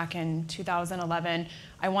agent back in 2011,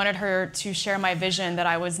 I wanted her to share my vision that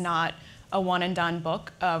I was not a one and done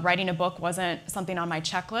book. Writing a book wasn't something on my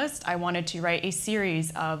checklist. I wanted to write a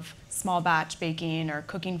series of small batch baking or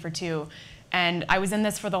cooking for 2. And I was in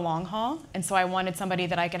this for the long haul. And so I wanted somebody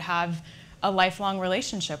that I could have a lifelong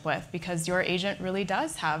relationship with, because your agent really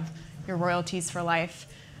does have your royalties for life.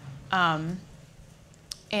 And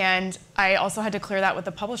I also had to clear that with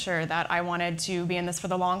the publisher, that I wanted to be in this for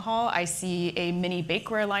the long haul. I see a mini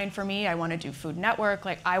bakeware line for me. I want to do Food Network.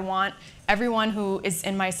 Like, I want everyone who is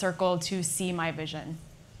in my circle to see my vision.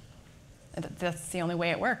 That's the only way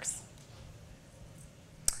it works.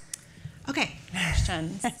 Okay.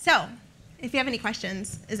 Questions? So, if you have any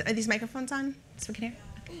questions, are these microphones on so we can hear?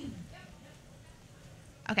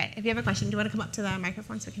 Okay, if you have a question, do you want to come up to the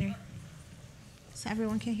microphone so we can hear you? So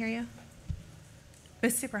everyone can hear you? It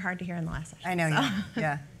was super hard to hear in the last session. I know,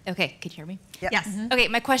 yeah. Okay, can you hear me? Yep. Yes. Okay,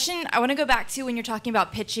 my question, I want to go back to when you're talking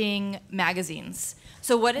about pitching magazines.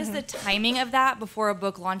 So what is the timing of that before a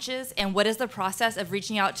book launches, and what is the process of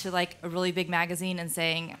reaching out to like a really big magazine and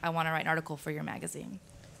saying, I want to write an article for your magazine?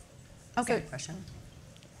 Okay. Good question.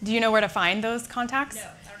 Do you know where to find those contacts? No, I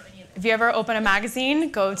don't know any of If you ever open a magazine,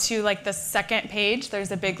 go to like the second page.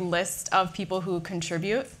 There's a big list of people who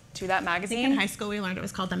contribute to that I think in magazine. high school we learned it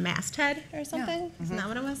was called the masthead or something. Isn't that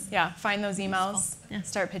what it was? Yeah, find those emails, Yeah.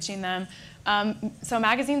 start pitching them. So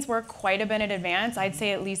magazines work quite a bit in advance. I'd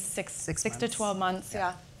say at least six to months. 12 months,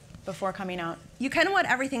 yeah, before coming out. You kind of want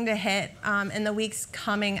everything to hit in the weeks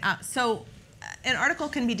coming up. So an article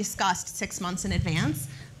can be discussed 6 months in advance.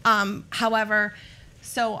 However,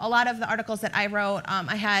 so a lot of the articles that I wrote,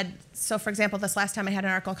 so for example, this last time I had an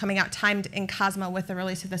article coming out timed in Cosmo with the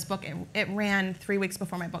release of this book. It ran 3 weeks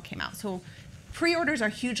before my book came out. So pre-orders are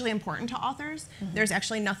hugely important to authors. There's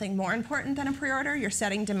actually nothing more important than a pre-order. You're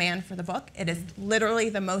setting demand for the book. It is literally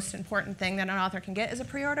the most important thing that an author can get is a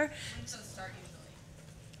pre-order.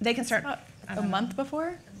 They can start A month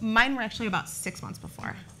before? Mine were actually about 6 months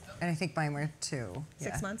before. And I think mine were 2.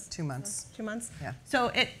 6 months? 2 months. 2 months? Yeah.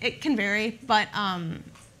 So it can vary, but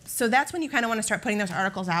so that's when you kind of want to start putting those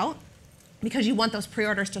articles out, because you want those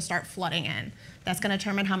pre-orders to start flooding in. That's going to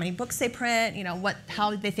determine how many books they print, you know,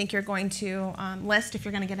 how they think you're going to list, if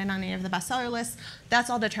you're going to get in on any of the bestseller lists. That's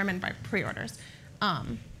all determined by pre-orders.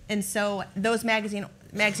 And so those magazine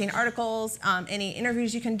articles, any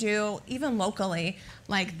interviews you can do, even locally,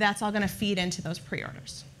 like that's all going to feed into those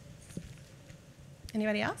pre-orders.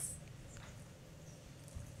 Anybody else?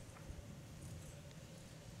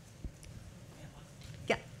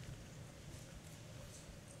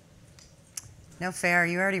 No fair.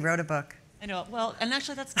 You already wrote a book. I know. Well, and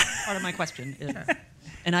actually, that's part of my question.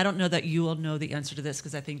 And I don't know that you will know the answer to this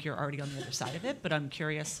because I think you're already on the other side of it. But I'm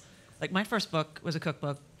curious. Like my first book was a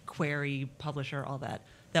cookbook, query, publisher, all that.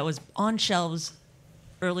 That was on shelves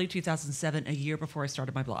early 2007, a year before I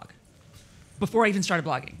started my blog. Before I even started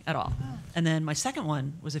blogging at all. Oh. And then my second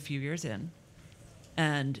one was a few years in.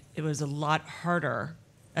 And it was a lot harder.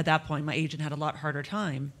 At that point, my agent had a lot harder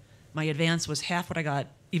time. My advance was half what I got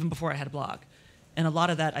even before I had a blog. And a lot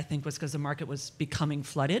of that, I think, was because the market was becoming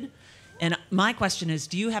flooded. And my question is,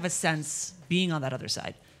 do you have a sense, being on that other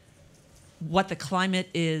side, what the climate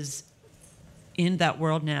is in that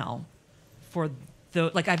world now for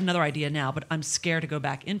the, like I have another idea now, but I'm scared to go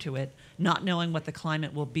back into it, not knowing what the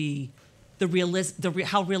climate will be,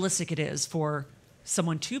 how realistic it is for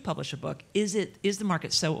someone to publish a book. Is the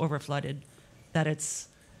market so overflooded that it's,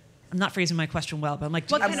 I'm not phrasing my question well, but I'm like,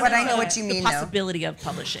 but I know what you mean, the possibility of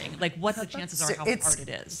publishing, like what the chances are, how hard it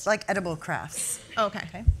is. Like edible crafts.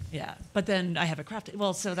 Okay. Yeah, but then I have a craft.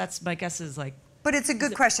 Well, so that's my guess is like. But it's a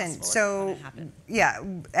good question. So, yeah,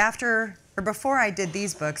 after or before I did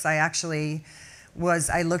these books, I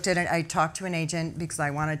looked at it, I talked to an agent because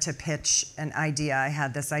I wanted to pitch an idea. I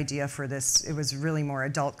had this idea for this, it was really more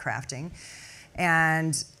adult crafting.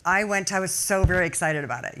 And I was so very excited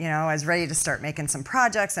about it. You know, I was ready to start making some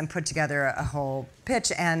projects and put together a whole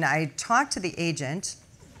pitch. And I talked to the agent,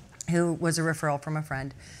 who was a referral from a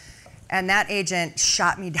friend. And that agent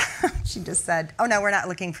shot me down. She just said, oh, no, we're not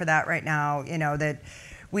looking for that right now. You know, that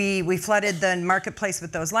we flooded the marketplace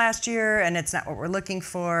with those last year, and it's not what we're looking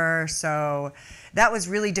for. So that was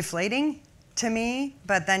really deflating to me.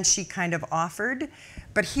 But then she kind of offered,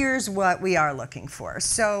 but here's what we are looking for.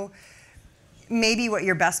 So maybe what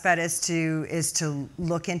your best bet is to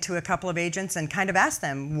look into a couple of agents and kind of ask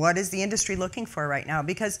them, what is the industry looking for right now?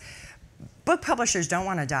 Because book publishers don't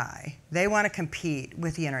want to die. They want to compete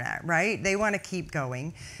with the internet, right? They want to keep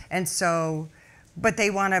going. And so, but they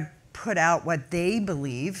want to put out what they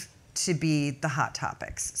believe to be the hot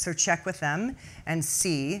topics. So check with them and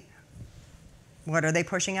see what are they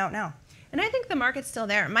pushing out now. And I think the market's still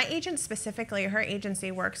there. My agent specifically, her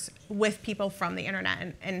agency works with people from the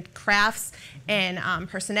internet and crafts and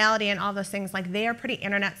personality and all those things. Like, they are pretty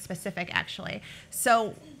internet specific, actually.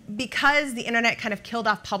 So because the internet kind of killed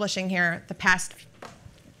off publishing here the past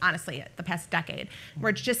decade,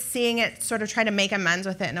 we're just seeing it sort of try to make amends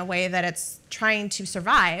with it in a way that it's trying to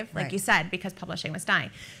survive, like you said, because publishing was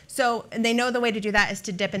dying. So they know the way to do that is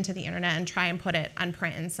to dip into the internet and try and put it on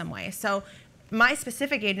print in some way. So my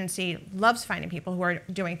specific agency loves finding people who are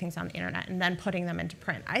doing things on the internet and then putting them into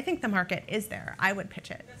print. I think the market is there. I would pitch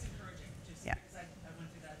it. That's encouraging, just because I went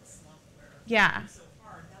through that slump where it was so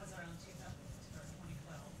hard. That was around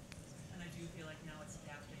 2012, and I do feel like now it's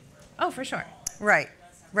adapting. Oh, for sure. Right.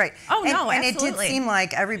 Oh, no, and absolutely. it did seem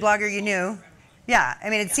like every blogger you knew,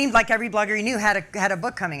 it seemed like every blogger you knew had a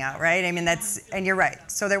book coming out, right? I mean, and you're right.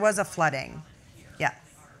 So there was a flooding. Yeah,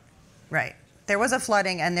 right. There was a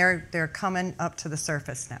flooding, and they're coming up to the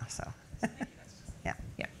surface now. So, yeah.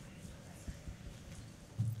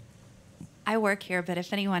 I work here, but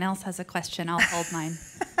if anyone else has a question, I'll hold mine.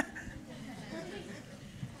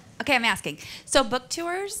 Okay, I'm asking. So book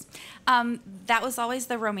tours, that was always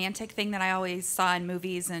the romantic thing that I always saw in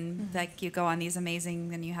movies, and like you go on these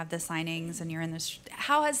amazing, and you have the signings, and you're in this.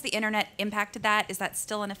 How has the internet impacted that? Is that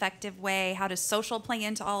still an effective way? How does social play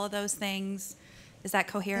into all of those things? Is that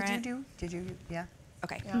coherent? Did you? Yeah.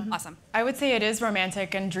 Okay, awesome. I would say it is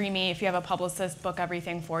romantic and dreamy if you have a publicist book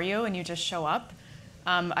everything for you and you just show up.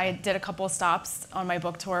 I did a couple stops on my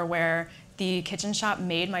book tour where the kitchen shop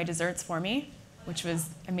made my desserts for me, which was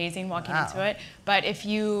amazing walking into it. But if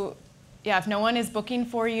no one is booking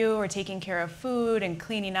for you or taking care of food and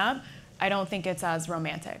cleaning up, I don't think it's as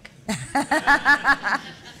romantic. Yeah,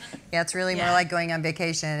 it's really more like going on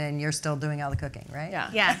vacation and you're still doing all the cooking, right?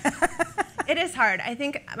 Yeah. It is hard. I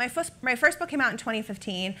think my first book came out in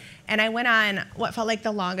 2015, and I went on what felt like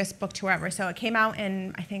the longest book tour ever. So it came out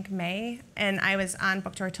in, I think, May, and I was on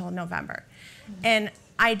book tour till November. And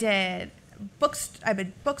I did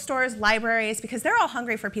bookstores, libraries, because they're all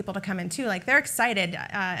hungry for people to come in too. Like, they're excited.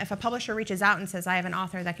 If a publisher reaches out and says, I have an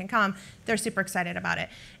author that can come, they're super excited about it.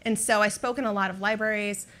 And so I spoke in a lot of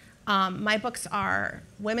libraries. My books are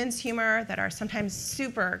women's humor that are sometimes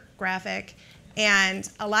super graphic. And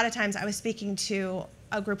a lot of times I was speaking to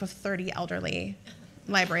a group of 30 elderly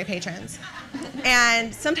library patrons.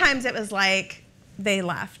 And sometimes it was like they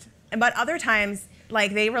left. But other times,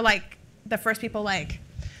 like, they were like the first people, like,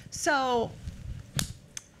 so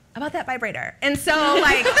about that vibrator. And so,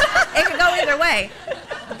 like, it could go either way.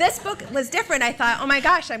 this book was different. I thought, oh my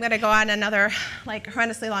gosh, I'm going to go on another like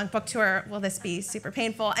horrendously long book tour. Will this be super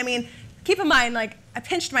painful? I mean, keep in mind, like I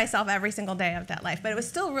pinched myself every single day of that life, but it was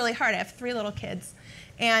still really hard. I have 3 little kids,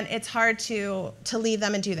 and it's hard to leave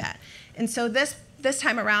them and do that. And so this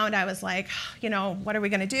time around, I was like, you know, what are we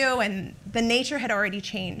going to do? And the nature had already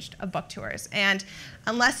changed of book tours. And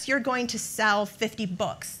unless you're going to sell 50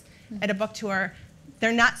 books at a book tour,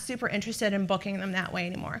 they're not super interested in booking them that way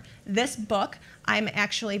anymore. This book, I'm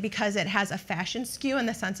actually, because it has a fashion skew in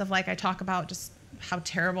the sense of like I talk about just how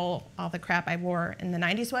terrible all the crap I wore in the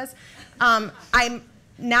 90s was, I'm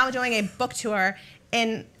now doing a book tour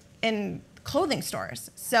in clothing stores.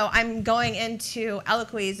 So I'm going into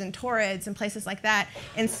Eloquise and Torrid's and places like that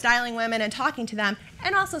and styling women and talking to them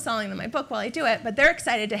and also selling them my book while I do it. But they're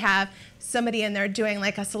excited to have somebody in there doing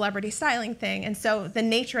like a celebrity styling thing. And so the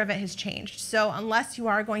nature of it has changed. So unless you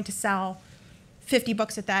are going to sell 50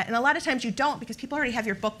 books at that, and a lot of times you don't because people already have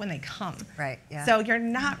your book when they come. Right, yeah. So you're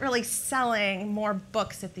not really selling more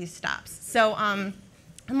books at these stops. So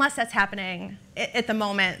unless that's happening, at the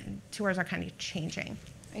moment, tours are kind of changing.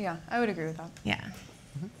 Yeah, I would agree with that. Yeah.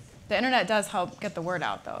 Mm-hmm. The internet does help get the word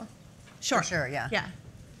out, though. Sure. For sure, yeah. Yeah.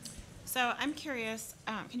 So I'm curious,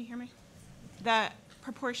 can you hear me? That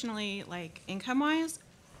proportionally, like income-wise,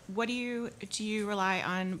 what do you rely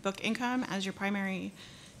on book income as your primary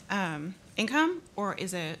income, or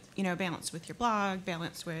is it, you know, balanced with your blog,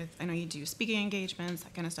 balanced with, I know you do speaking engagements,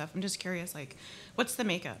 that kind of stuff. I'm just curious, like, what's the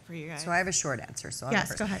makeup for you guys? So I have a short answer. So I'll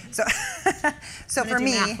Yes, go ahead. So for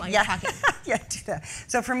me, yeah, yeah, do that.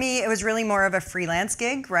 So for me, it was really more of a freelance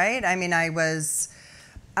gig, right? I mean, I was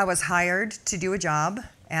hired to do a job,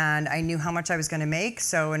 and I knew how much I was going to make.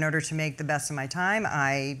 So in order to make the best of my time,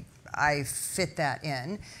 I fit that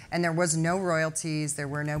in, and there was no royalties, there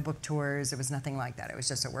were no book tours, it was nothing like that. It was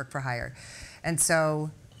just a work for hire. And so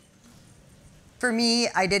for me,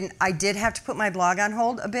 I did have to put my blog on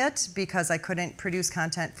hold a bit because I couldn't produce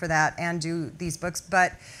content for that and do these books,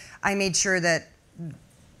 but I made sure that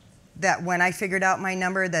when I figured out my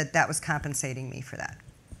number, that was compensating me for that.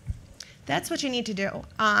 That's what you need to do.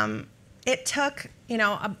 It took, you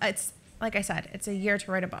know, it's like I said, it's a year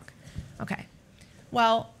to write a book. Okay.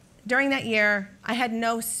 Well, during that year, I had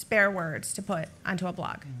no spare words to put onto a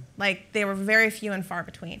blog. Like, they were very few and far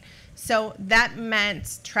between. So that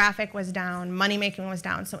meant traffic was down, money making was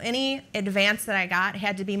down. So any advance that I got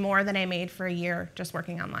had to be more than I made for a year just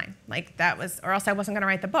working online. Like that was, or else I wasn't going to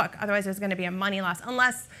write the book. Otherwise, it was going to be a money loss.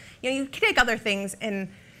 Unless, you know, you can take other things in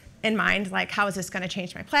mind, like how is this going to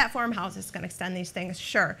change my platform? How is this going to extend these things?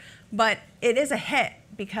 Sure. But it is a hit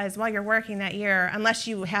because while you're working that year, unless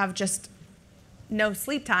you have just no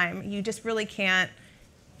sleep time, you just really can't.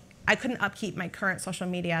 I couldn't upkeep my current social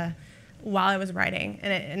media while I was writing,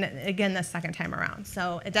 and again the second time around.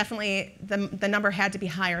 So it definitely, the number had to be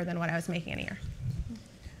higher than what I was making in a year.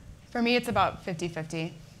 For me, it's about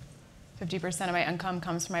 50-50. 50% of my income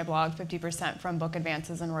comes from my blog, 50% from book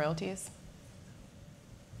advances and royalties.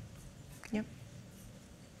 Yep.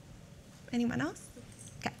 Anyone else?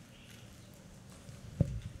 Okay.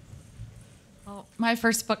 Well, my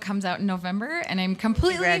first book comes out in November, and I'm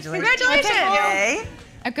completely Congratulations! Yay.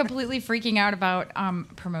 I'm completely freaking out about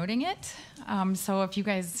promoting it. So if you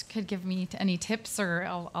guys could give me any tips, or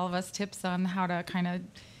all of us tips on how to kind of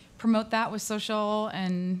promote that with social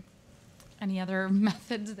and any other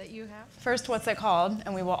methods that you have. First, what's it called?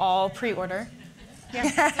 And we will all pre-order. Yeah,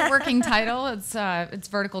 it's a working title. It's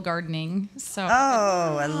vertical gardening. So.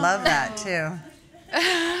 Oh, I love that too.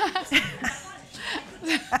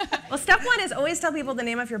 Well, step one is always tell people the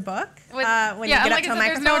name of your book when you yeah, get up like to a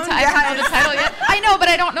I said, microphone. I don't know the title yet. I know, but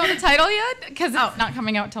I don't know the title yet because it's not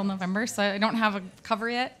coming out till November, so I don't have a cover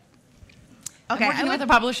yet. Okay, I'm working with a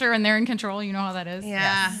publisher, and they're in control. You know how that is.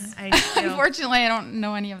 Yeah, Yes. I do. Unfortunately, I don't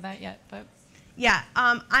know any of that yet, but. Yeah,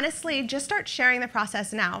 honestly, just start sharing the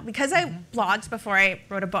process now. Because I blogged before I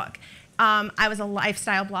wrote a book, I was a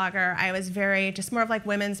lifestyle blogger. I was just more of like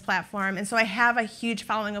women's platform. And so I have a huge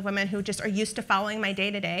following of women who just are used to following my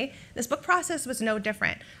day-to-day. This book process was no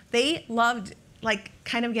different. They loved like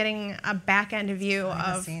kind of getting a back end view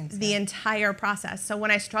of the entire process. So when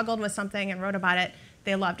I struggled with something and wrote about it,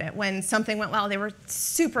 they loved it. When something went well, they were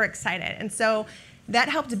super excited. And so that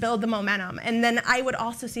helped build the momentum. And then I would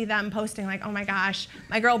also see them posting like, oh my gosh,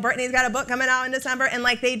 my girl Brittany's got a book coming out in December. And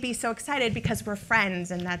like they'd be so excited because we're friends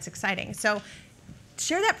and that's exciting. So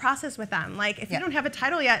share that process with them. Like if you don't have a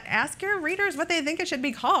title yet, ask your readers what they think it should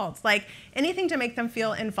be called. Like anything to make them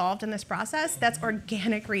feel involved in this process, that's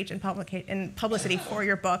organic reach and publicity for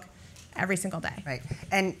your book every single day. Right.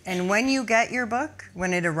 And when you get your book,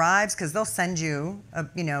 when it arrives, because they'll send you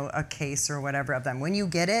a case or whatever of them. When you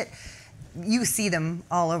get it, you see them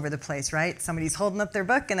all over the place, right? Somebody's holding up their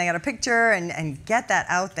book and they got a picture, and get that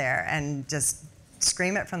out there and just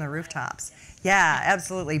scream it from the rooftops. Yeah,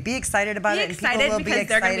 absolutely. Be excited about it, and people will be because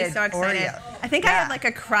they're going to be excited so for excited. you. I think I had like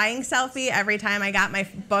a crying selfie every time I got my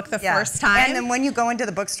book the first time. And then when you go into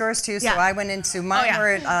the bookstores too, so I went into mine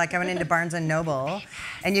were like I went into Barnes and Noble,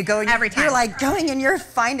 and you go every time. You're like going and you're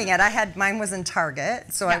finding it. Mine was in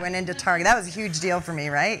Target, so I went into Target. That was a huge deal for me,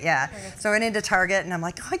 right? Yeah. So I went into Target and I'm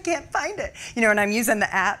like, oh, I can't find it. You know, and I'm using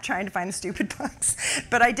the app trying to find the stupid books,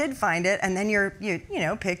 but I did find it. And then you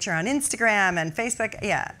know, picture on Instagram and Facebook.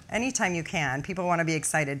 Yeah, anytime you can, people want to be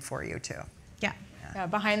excited for you too. Yeah,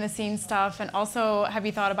 behind the scenes stuff. And also, have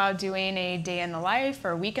you thought about doing a day in the life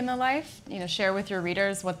or a week in the life? You know, share with your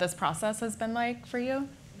readers what this process has been like for you?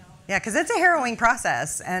 Yeah, because it's a harrowing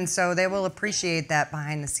process, and so they will appreciate that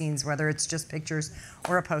behind the scenes, whether it's just pictures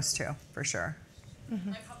or a post too, for sure. My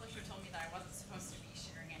publisher told me that I wasn't supposed to be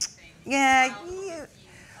sharing anything. Yeah,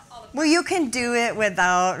 well, you can do it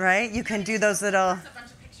without, right? You can do those little...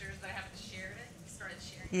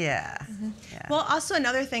 Yeah. Yeah. Well, also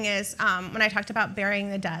another thing is when I talked about burying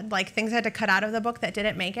the dead, like things I had to cut out of the book that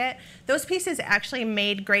didn't make it, those pieces actually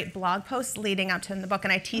made great blog posts leading up to the book,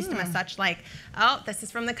 and I teased them as such, like, oh, this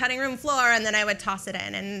is from the cutting room floor, and then I would toss it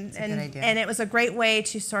in, and it was a great way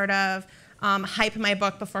to sort of hype my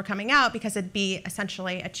book before coming out, because it'd be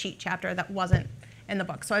essentially a cheat chapter that wasn't in the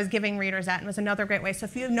book. So I was giving readers that, and it was another great way. So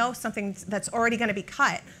if you know something that's already going to be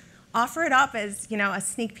cut, offer it up as, you know, a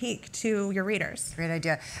sneak peek to your readers. Great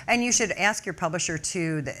idea. And you should ask your publisher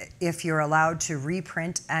too if you're allowed to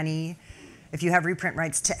reprint any, if you have reprint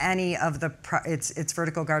rights to any of the, it's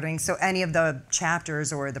vertical gardening, so any of the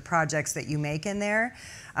chapters or the projects that you make in there.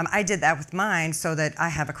 I did that with mine so that I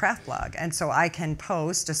have a craft blog, and so I can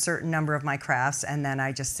post a certain number of my crafts, and then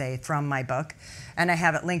I just say from my book, and I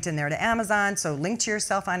have it linked in there to Amazon, so link to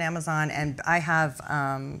yourself on Amazon. And I have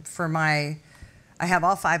I have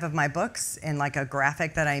all 5 of my books in like a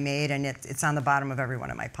graphic that I made, and it's on the bottom of every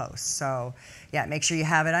one of my posts. So yeah, make sure you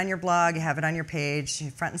have it on your blog, you have it on your page,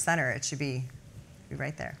 front and center. It should be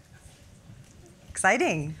right there.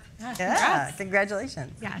 Exciting. Yeah,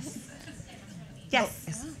 congratulations. Yes. Yes.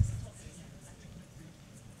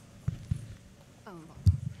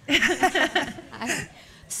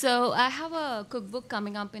 So I have a cookbook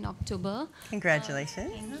coming up in October.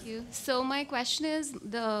 Congratulations. Thank you. So my question is,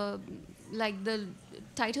 the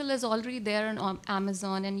title is already there on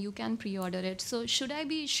Amazon and you can pre-order it. So should I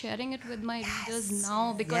be sharing it with my readers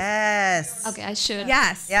now? Because okay, I should.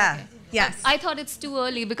 Yes. Yeah. Okay. Yes. I thought it's too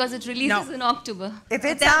early because it releases in October. If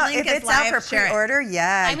it's out for pre-order,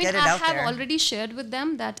 I mean, get it out there. I have already shared with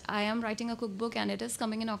them that I am writing a cookbook and it is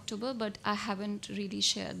coming in October, but I haven't really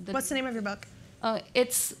shared. What's the name of your book?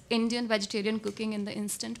 It's Indian vegetarian cooking in the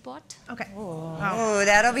instant pot. Okay. Oh,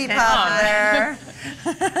 that'll be popular.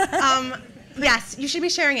 Yes, you should be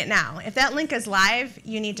sharing it now. If that link is live,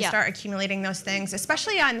 you need to start accumulating those things,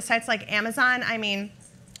 especially on sites like Amazon. I mean,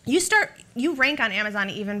 you rank on Amazon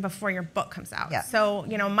even before your book comes out. Yeah. So,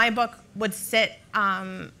 you know, my book would sit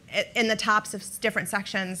in the tops of different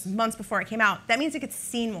sections months before it came out. That means it gets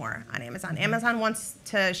seen more on Amazon. Amazon wants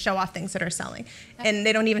to show off things that are selling, and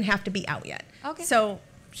they don't even have to be out yet. Okay. So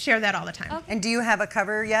share that all the time. Okay. And do you have a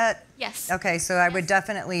cover yet? Yes. Okay, so I would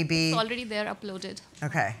definitely be... It's already there, uploaded.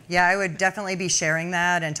 Okay. Yeah, I would definitely be sharing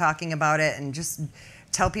that and talking about it, and just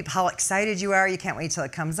tell people how excited you are. You can't wait till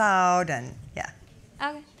it comes out, and yeah.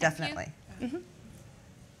 Okay. Definitely.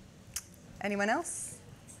 Anyone else?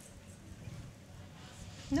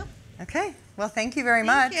 No. Okay. Well, thank you very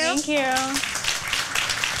much. Thank you.